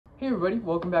Hey everybody,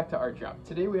 welcome back to Art Drop.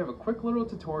 Today we have a quick little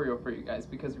tutorial for you guys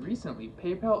because recently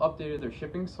PayPal updated their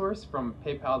shipping source from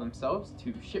PayPal themselves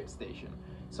to ShipStation.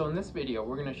 So in this video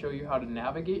we're going to show you how to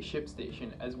navigate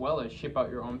ShipStation as well as ship out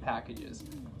your own packages.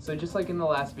 So just like in the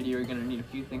last video, you're going to need a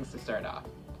few things to start off.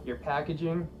 Your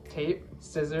packaging, tape,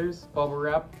 scissors, bubble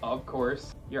wrap, of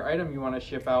course, your item you want to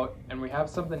ship out, and we have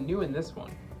something new in this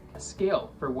one. A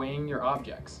scale for weighing your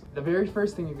objects. The very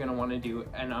first thing you're going to want to do,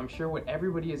 and I'm sure what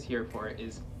everybody is here for,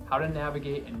 is how to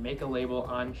navigate and make a label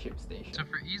on ShipStation. So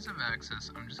for ease of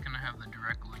access, I'm just going to have the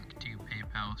direct link to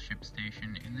PayPal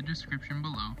ShipStation in the description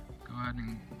below. Go ahead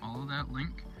and follow that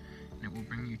link and it will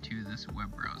bring you to this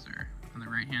web browser. On the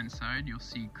right hand side you'll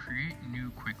see create new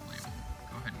quick label.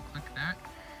 Go ahead and click that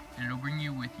and it'll bring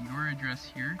you with your address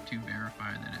here to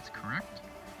verify that it's correct.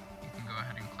 You can go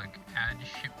ahead and click add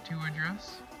ship to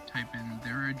address, type in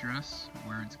their address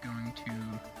where it's going to,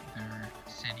 their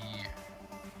city,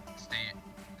 state,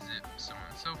 zip, so on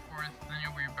and so forth. Then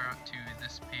you'll be brought to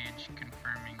this page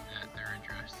confirming that their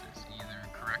address is either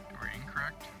correct or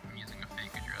incorrect. I'm using a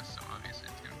fake address, so obviously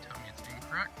it's going to tell me it's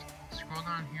incorrect. Scroll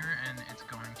down here and it's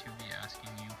going to be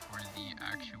asking you for the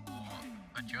actual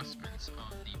adjustments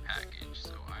of the package.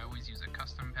 So I always use a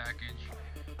custom package.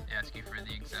 They ask you for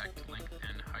the exact length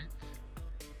and height.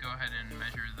 Go ahead and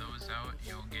measure those out.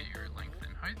 You'll get your length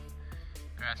and height.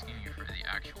 They're asking you for the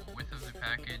actual width of the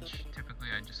package. Typically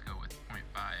I just go with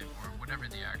 0.5 or whatever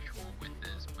the actual width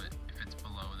is, but if it's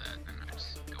below that then I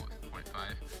just go with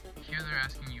 0.5. Here they're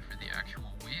asking you for the actual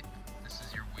weight. This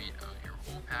is your weight of your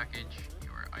whole package,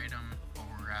 your item,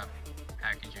 overwrap,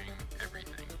 packaging,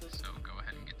 everything. So go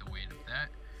ahead and get the weight of that.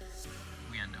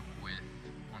 We end up with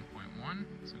 1.1,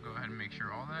 so go ahead and make sure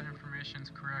all that information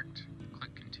is correct.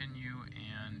 Click continue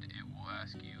and it will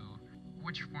ask you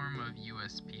which form of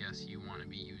USPS you want to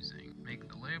be using. Make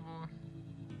the label,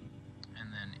 and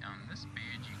then on this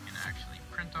page you can actually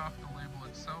print off the label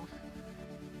itself,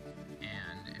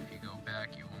 and if you go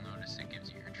back you will notice it gives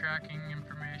you your tracking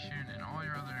information and all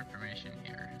your other information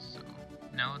here. So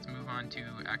now let's move on to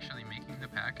actually making the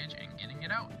package and getting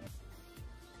it out.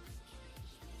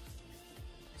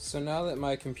 So now that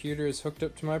my computer is hooked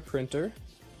up to my printer,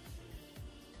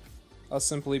 I'll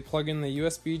simply plug in the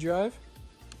USB drive,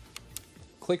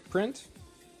 click print,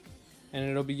 and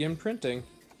it'll begin printing.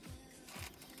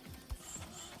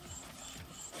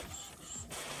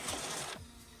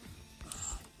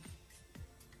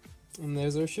 And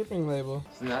there's our shipping label.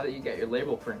 So now that you got your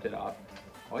label printed off,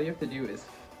 all you have to do is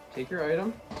take your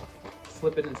item,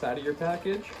 slip it inside of your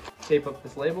package, tape up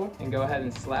this label, and go ahead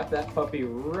and slap that puppy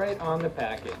right on the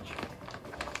package.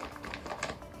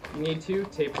 If you need to,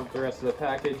 tape up the rest of the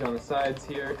package on the sides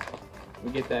here.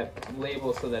 We get that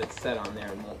label so that it's set on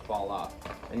there and won't fall off.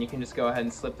 And you can just go ahead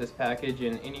and slip this package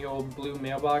in any old blue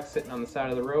mailbox sitting on the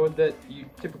side of the road that you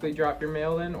typically drop your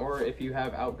mail in, or if you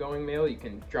have outgoing mail, you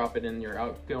can drop it in your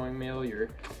outgoing mail,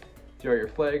 throw your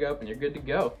flag up, and you're good to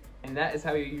go. And that is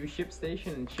how you use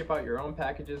ShipStation and ship out your own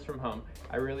packages from home.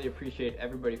 I really appreciate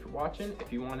everybody for watching.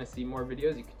 If you want to see more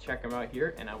videos, you can check them out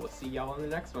here, and I will see y'all in the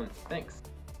next one. Thanks.